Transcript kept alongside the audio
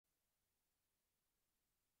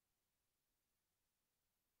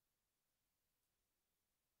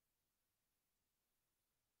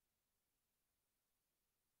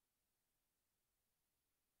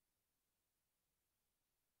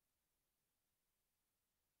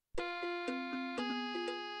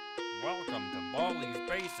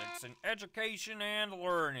basics in education and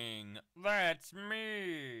learning. That's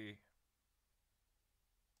me.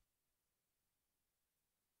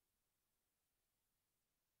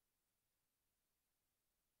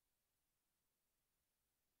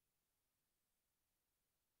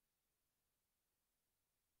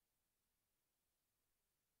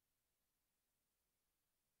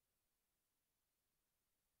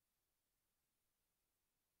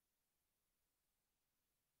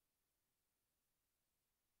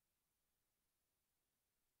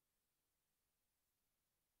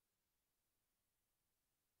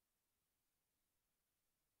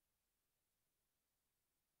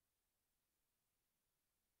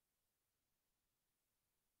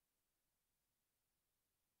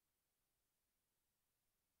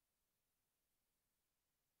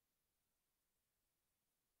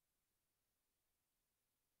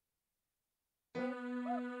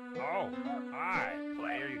 Oh, hi,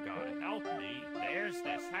 player, you gotta help me. There's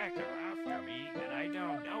this hacker after me, and I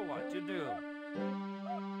don't know what to do.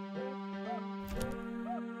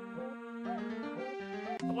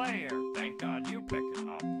 Player, thank God you picked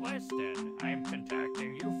up. Listen, I'm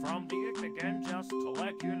contacting you from the Ick again just to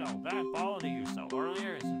let you know that Baldi you saw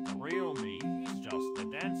earlier isn't the real me. He's just the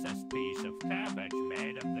densest piece of cabbage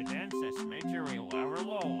made of the densest material ever.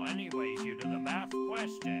 Lol. Anyways, you do the math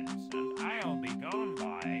questions, and I'll be going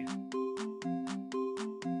by.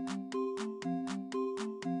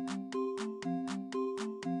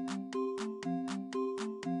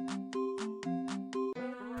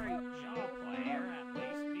 Great job, player. At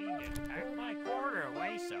least we didn't pack my quarter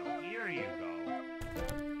away, so here you go.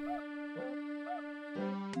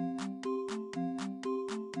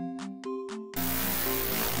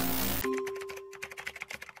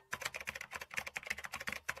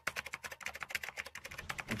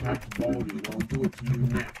 Attack Baldi and I'll do it to you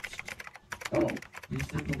next. Oh, these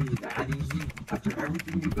things will be that easy after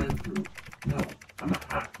everything you've been through? No, I'm a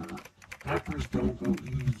hacker. Hackers don't go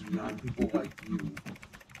easy on people like you.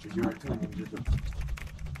 So you're not telling me just a...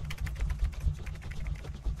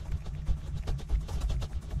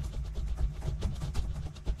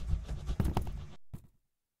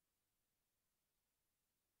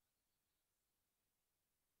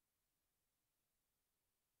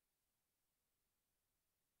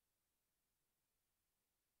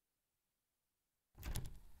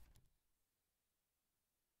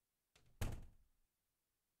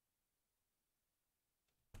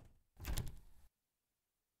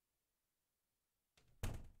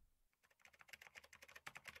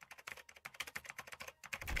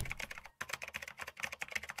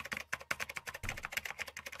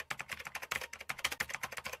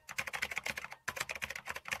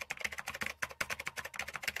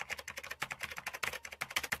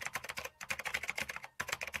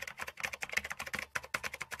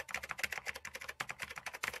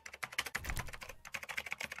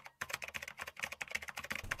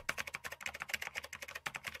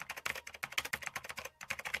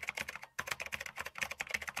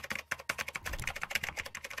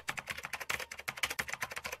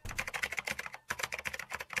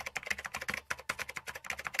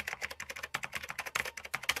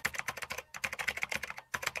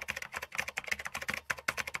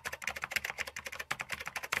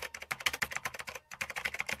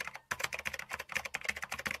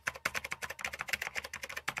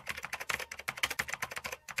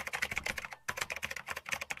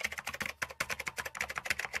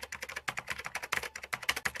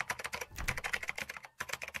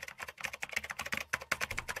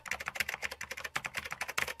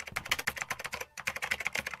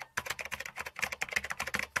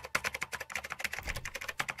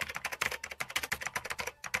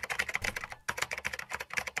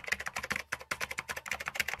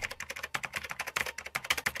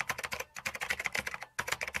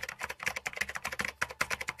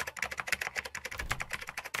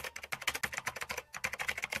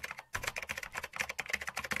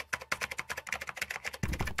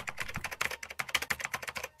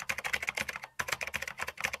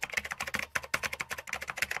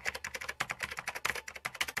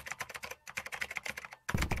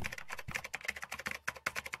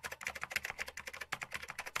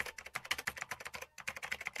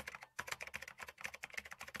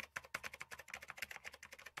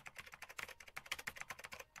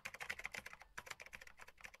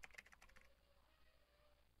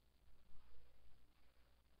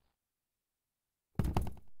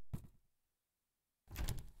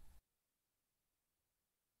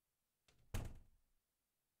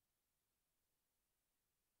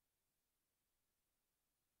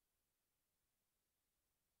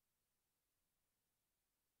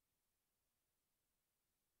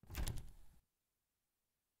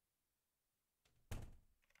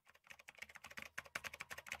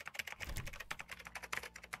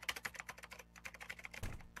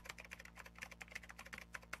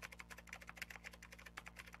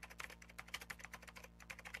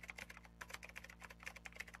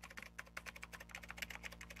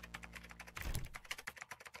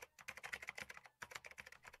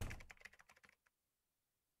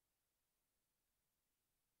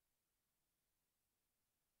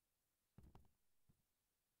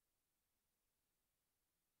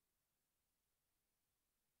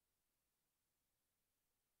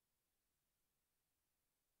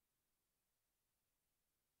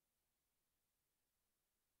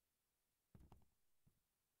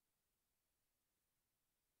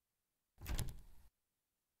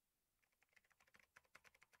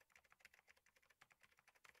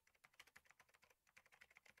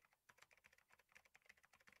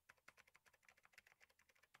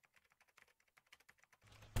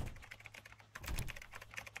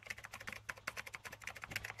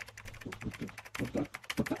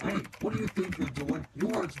 what do you think you're doing? You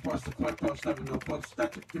weren't supposed to collect those 7 notebooks.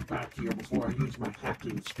 Get back here before I use my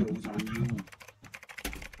hacking skills on you.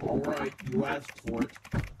 Alright, you asked for it.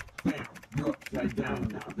 Bam, you're upside down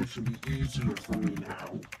now. This should be easier for me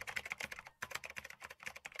now.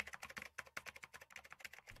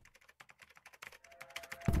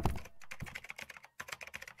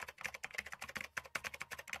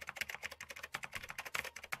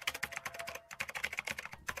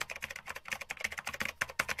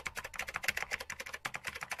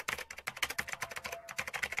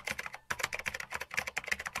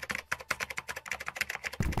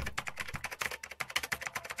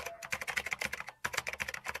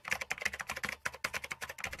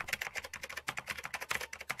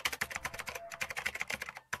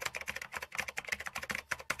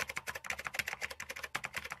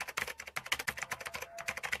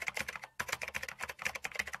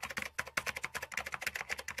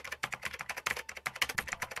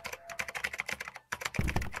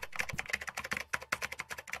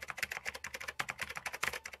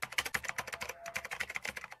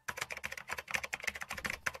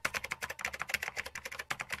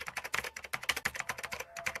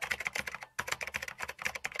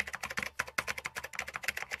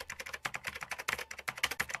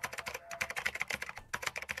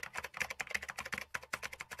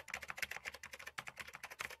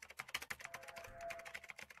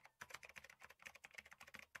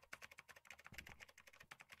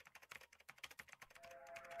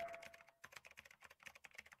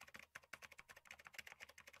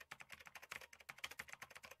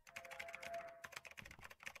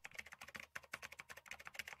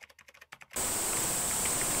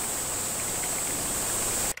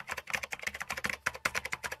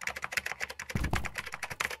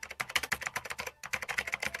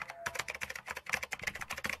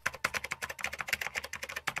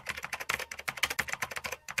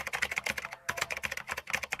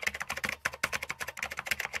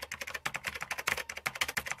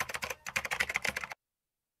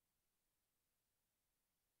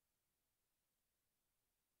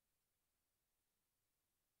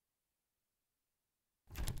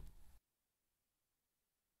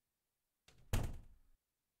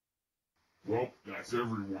 Well, that's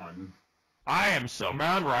everyone. I am so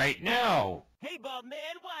mad right now. Hey, Bob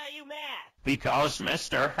man, why are you mad? Because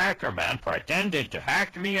Mr. Hackerman pretended to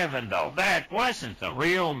hack me even though that wasn't the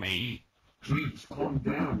real me. Jeez, calm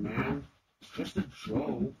down, man. It's just a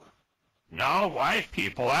joke. No, white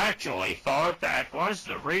people actually thought that was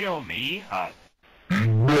the real me.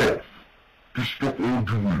 Enough! Just stop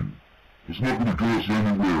arguing. It's not gonna get us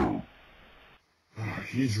anywhere.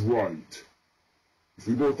 He's right. If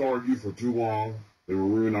we both argue for too long, then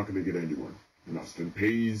we're really not going to get anywhere. And Austin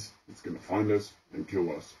pays, it's going to find us and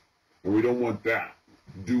kill us. And we don't want that,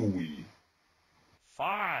 do we?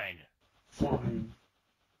 Fine. Fine.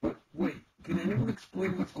 But wait, can anyone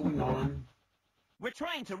explain what's going on? We're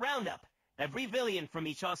trying to round up every villain from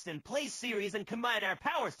each Austin Plays series and combine our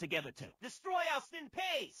powers together to destroy Austin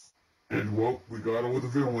Pays! And well, we got all the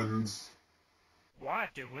villains. What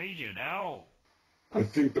do we do now? I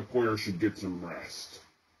think the player should get some rest.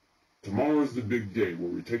 Tomorrow's the big day where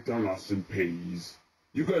we take down Austin Pays.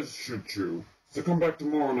 You guys should too. So come back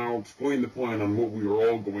tomorrow and I'll explain the plan on what we are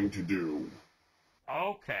all going to do.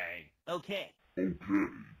 Okay. Okay.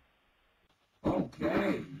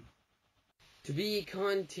 Okay. To be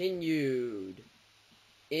continued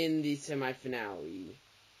in the semi-finale.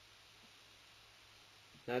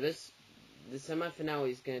 Now the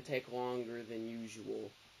semi-finale is going to take longer than usual.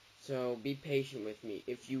 So be patient with me.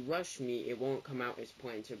 If you rush me, it won't come out as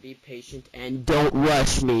planned. So be patient and don't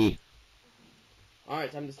rush me.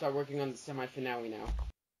 Alright, time to start working on the semi-finale now.